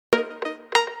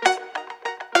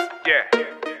Yeah.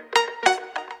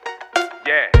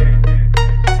 Yeah.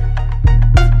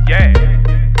 Yeah.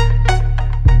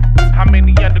 How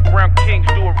many underground kings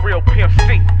do a real pimp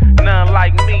C? None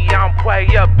like me, I'm way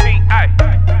up P.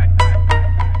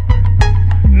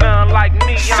 None like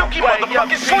me, I'm way up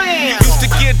P. You used to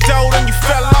get dough and you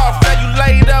fell off. Now you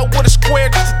laid up with a square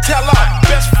just to tell off.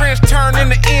 Best friends turn in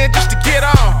the end just to get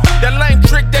on. That lame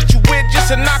trick that you with just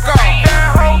to knock off.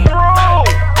 That hoe through.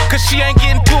 Cause she ain't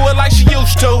getting to it like she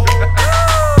used to.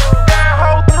 That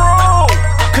hoe through.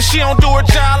 Cause she don't do her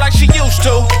job like she used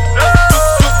to.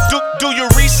 Do your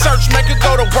research, make her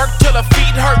go to work till her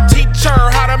feet hurt. Teach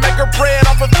her how to make her bread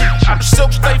off her feet.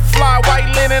 Silk stay fly, white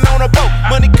linen on a boat.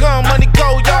 Money come, money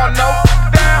go, y'all know.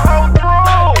 That hoe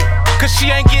through. Cause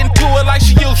she ain't getting to it like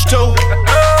she used to.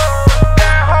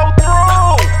 That hoe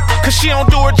through. Cause she don't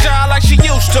do her job like she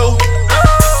used to.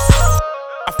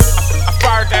 I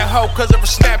fired that hoe cause of her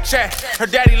Snapchat. Her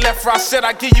daddy left her, I said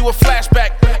I'd give you a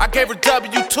flashback. I gave her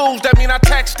W-2s, that mean I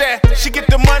taxed that. She get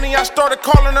the money, I started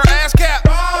calling her ass cap.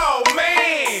 Oh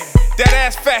man. That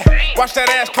ass fat, watch that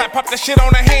ass clap, pop that shit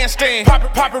on a handstand.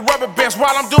 Pop it rubber bands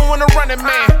while I'm doing the running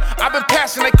man. I've been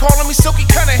passing, they calling me Silky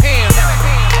Cunningham.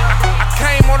 I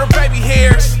came on her baby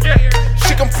hairs.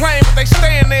 She complain, but they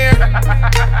staying there.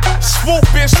 Swoop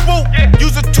and swoop,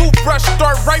 use a toothbrush,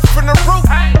 start right from the root.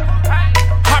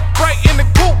 Hop right in the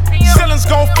coop, ceilings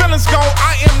gone, feelings gone,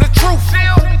 I am the truth.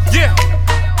 Yeah,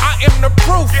 I am the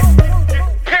proof.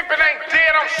 Pimpin' ain't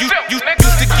dead, I'm You still.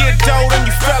 used to get dough and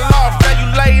you fell off. Now you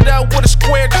laid up with a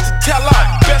square just to tell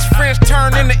off. Best friends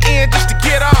turn in the end just to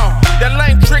get on. That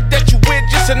lame trick that you with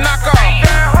just to knock off.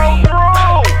 That hoe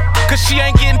through. Cause she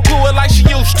ain't getting to it like she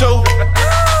used to.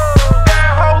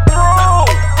 That hoe through.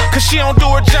 Cause she don't do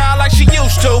her job like she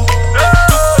used to.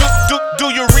 Do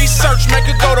your research, make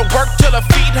her go to work till her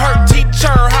feet hurt. Teach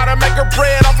her how to make her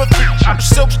bread off her feet.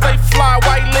 Silk stay fly,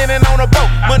 white linen on a boat.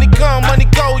 Money come, money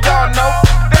go, y'all know.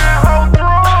 That hoe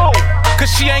through. Cause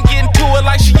she ain't getting to it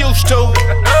like she used to.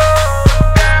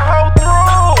 That hoe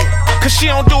through. Cause she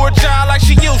don't do her job like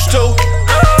she used to.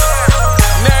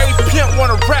 Now every pimp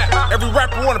wanna rap, every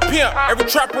rapper wanna pimp, every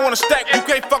trapper wanna stack. You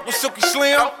can't fuck with Silky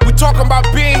Slim. We talking about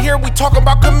being here, we talking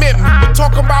about commitment. We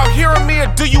talking about hearing me, or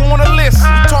do you wanna listen?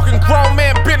 We talking grown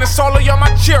man business, all of y'all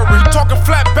my children. We talking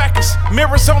flat backers,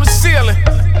 mirrors on the ceiling.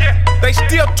 They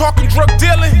still talking drug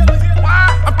dealing.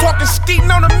 I'm talking skeeting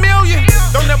on a million.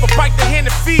 Don't ever bite the hand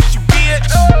that feeds you,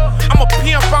 bitch. I'm a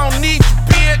pimp, I don't need you,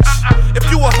 bitch. If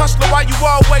you a hustler, why you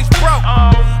always broke?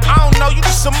 I don't know, you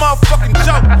just a motherfucking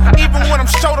joke. Even when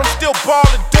I'm short, I'm still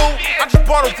ballin', dude. I just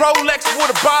bought a Rolex with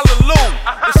a bottle of lube.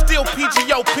 It's still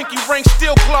PGO, pinky ring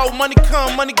still glow. Money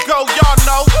come, money go, y'all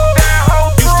know.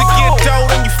 Used to get dough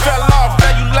and you fell off.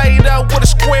 Now you laid up with a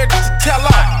square just to tell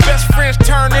off. Best friends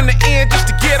turn in the end just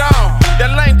to get on.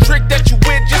 That lame trick that you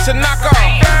with just to knock off.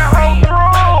 That hoe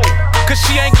through. Cause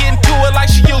she ain't getting to it like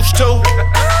she used to.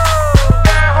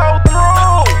 That hoe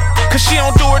through. Cause she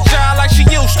don't do her job like she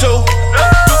used to.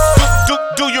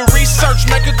 Do your research,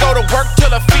 make her go to work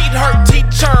till her feet hurt.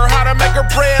 Teach her how to make her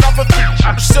bread off her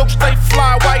feet. Silk stay